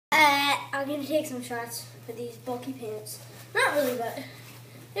I'm gonna take some shots with these bulky pants. Not really, but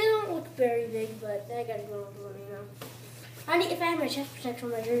they don't look very big, but I gotta go with one, you know. I need, if I have my chest protector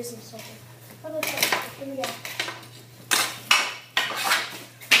on my jersey and stuff. How about that? Here we go.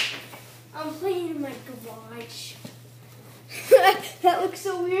 I'm playing in my garage. That looks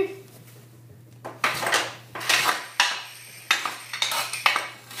so weird.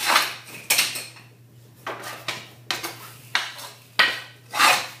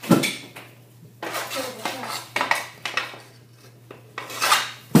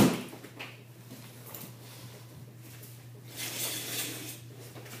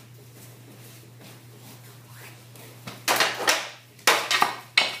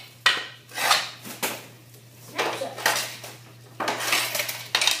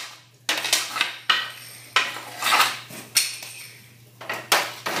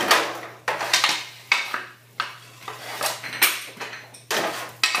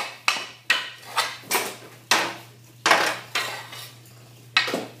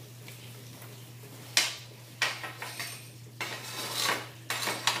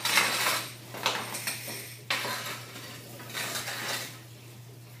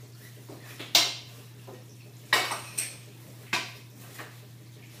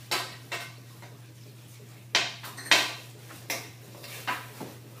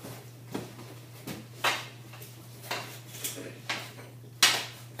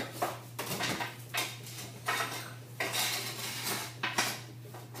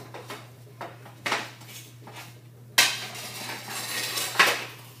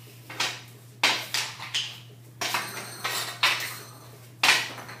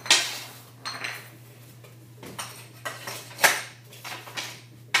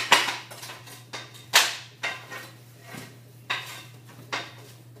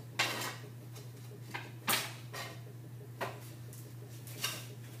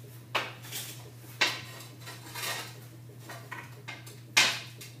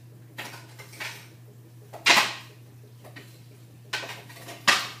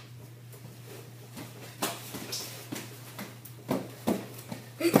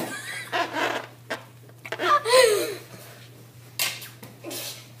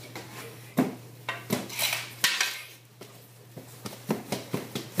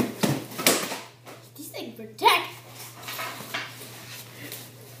 Protect.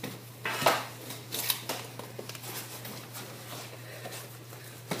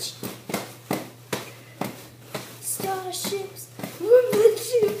 Starships were meant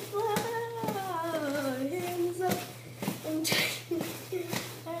to fly. Hands up and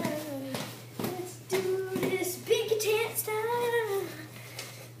let's do this big dance time.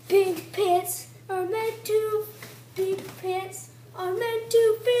 Big pants are meant to. Big pants are meant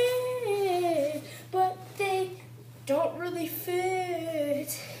to fit, but they don't really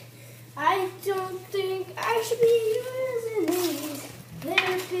fit. I don't think I should be using these.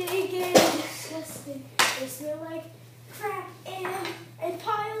 They're big and disgusting. They smell like crap and a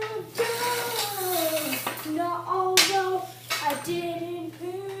pile of dung. Not although I didn't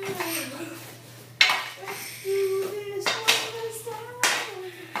poo. Let's do this one this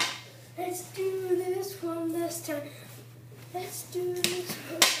time. Let's do this one this time. Let's do this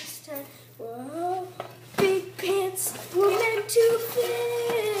one this time. Whoa. Big pants were meant to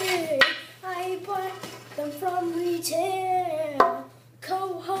fit. I bought them from retail.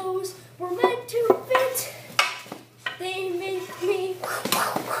 Co-hos were meant to fit. They make me.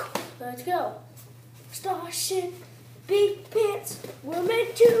 Let's go. Starship. Big pants were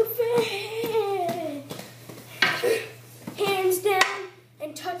meant to fit. Hands down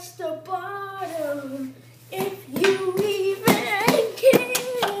and touch the bottom. If you even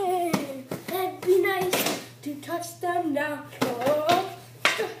can, that'd be nice to touch them now. Oh,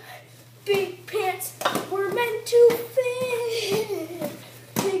 big pants were meant to fit.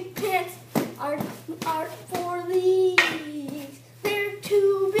 Big pants aren't for these. They're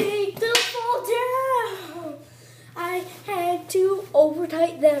too big to fall down. I had to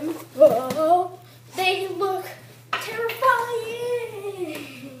over-tight them. Oh, they look terrifying.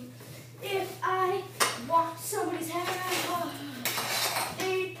 If I walk somebody's head,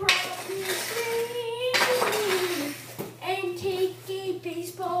 they'd probably scream and take a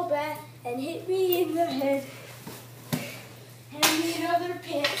baseball bat and hit me in the head. Hand me another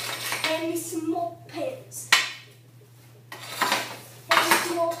pants. Hand me some more pants. Hand me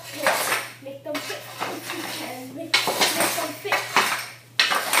some more pants. Make them fit if you can. Make them fit.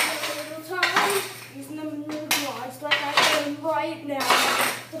 Have a little time. Using them in your garage like I am right now.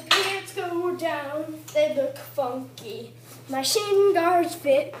 The pants go down, they look funky. My shin guards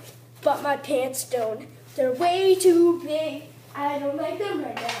fit, but my pants don't. They're way too big. I don't like them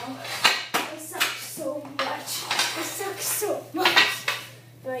right now.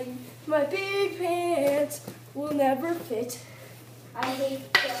 My big pants will never fit. I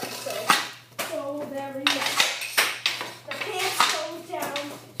hate them so very much. The pants go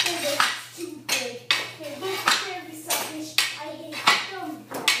down, they look too big. They look very selfish. I hate them.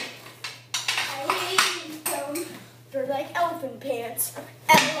 I hate them. They're like elephant pants.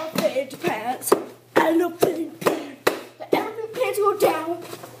 Elephant pants. Elephant pants. The elephant pants go down.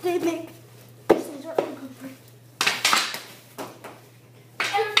 They make these things are uncomfortable.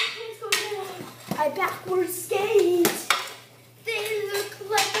 Elephant pants go down. I backwards skate. They look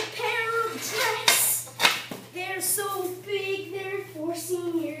like a pair of dress. They're so big, they're for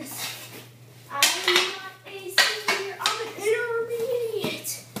seniors. I'm not a senior, I'm an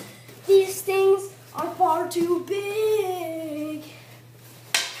intermediate. These things are far too big.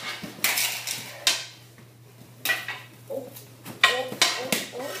 Oh.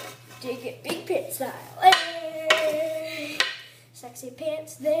 Dig it, big pants style. Hey. Sexy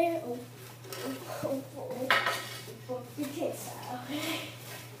pants there. Oh. Big pants style.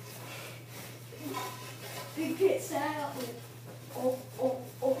 Big pants style. Oh.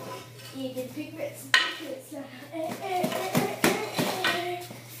 You get big pants style.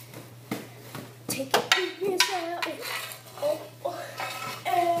 Take it, big pants style.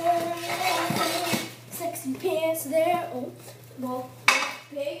 Sexy pants there. Oh, well,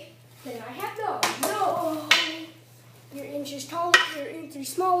 big. Then I have those. No. You're inches taller, you're inches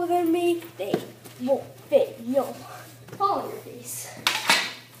smaller than me. They won't fit. You'll fall on your face.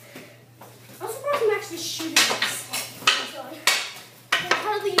 I'm surprised I'm actually shooting this. They're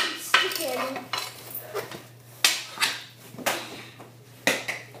hardly even sticking.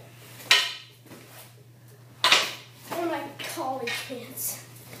 They're my college pants.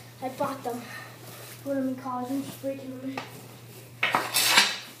 I bought them. Put them in college and just breaking them.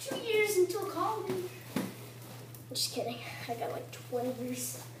 2 years until college. I'm just kidding. I got like 20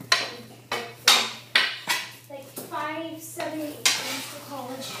 years. Like 5, 7, 8 years to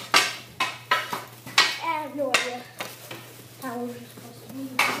college. I have no idea how long it's supposed to be.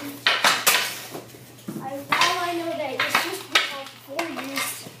 All I know that it's supposed to be called 4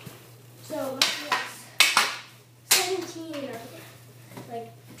 years. So yes, 17 or like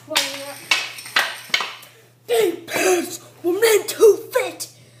 20. Big pants were meant to fit.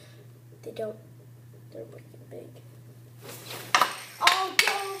 They don't. They're freaking big. I'll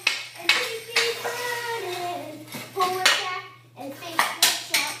go and keep it running. Pull it back and face the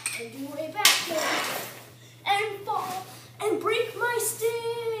shot and do a backwards and fall and break my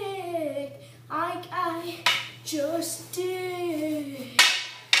stick. I just did.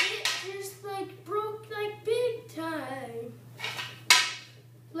 It just like broke like big time.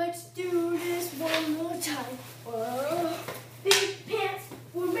 Let's do this one more time. Whoa. Big pants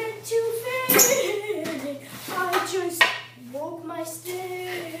were meant to fit. I just broke my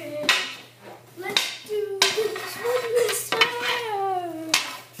stick. Let's do this one this time.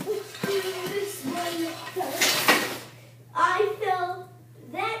 Let's do this one this time. I felt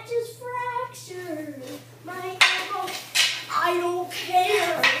that just fractured my elbow. I don't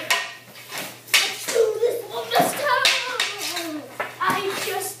care. Let's do this one this time. I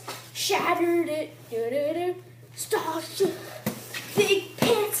just shattered it. Stop. Big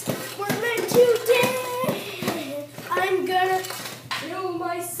pants were meant to dance. I'm gonna kill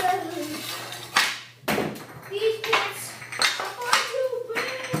myself. These pants are far too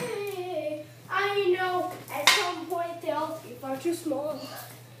big. I know at some point they'll be far too small.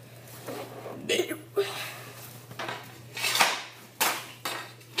 Big pants.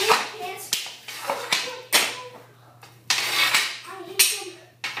 I hate them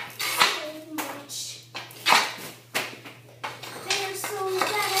so much. They're so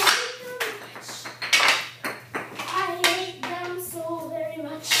bad. I hate them so very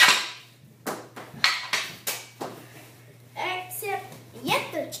much. Except, yet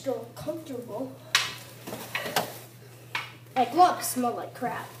they're still comfortable. My gloves smell like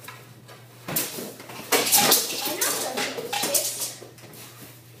crap. I know that's what it's fixed.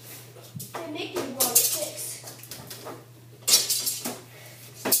 They make me want to fix.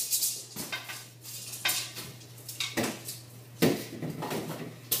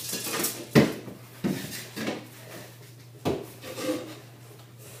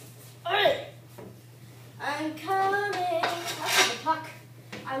 Alright. I'm coming. That's the puck.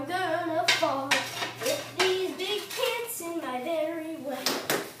 I'm gonna fall with these big pants in my very way.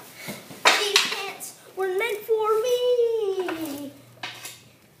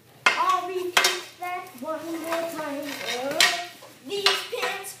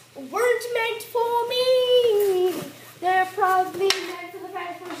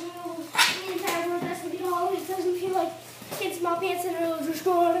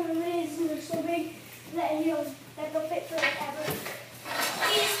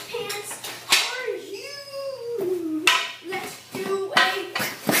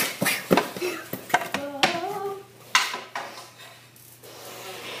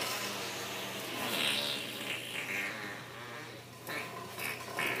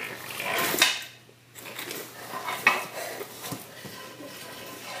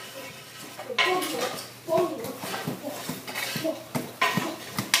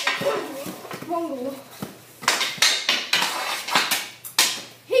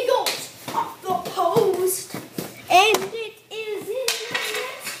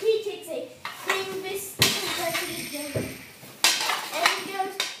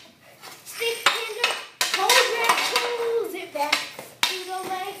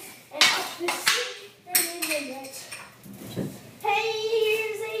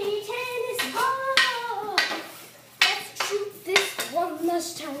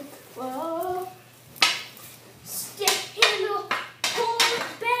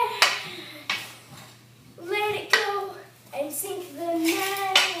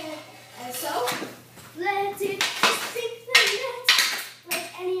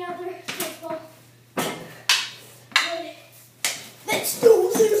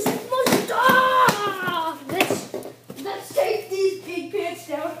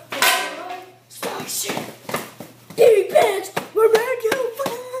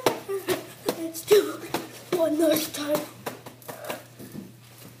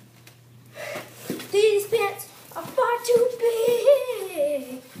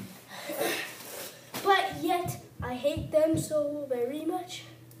 them so very much.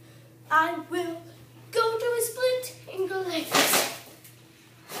 I will go to a split and go like this.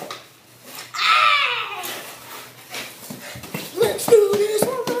 Ah! Let's do this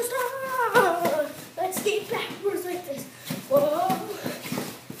one more time. Let's skate backwards like this. Whoa.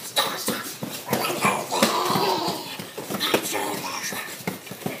 Stop, stop.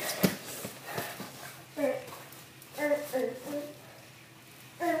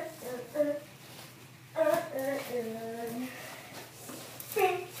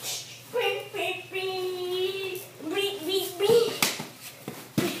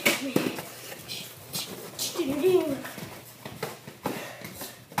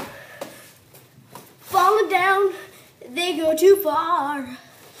 Falling down, they go too far.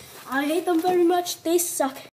 I hate them very much, they suck.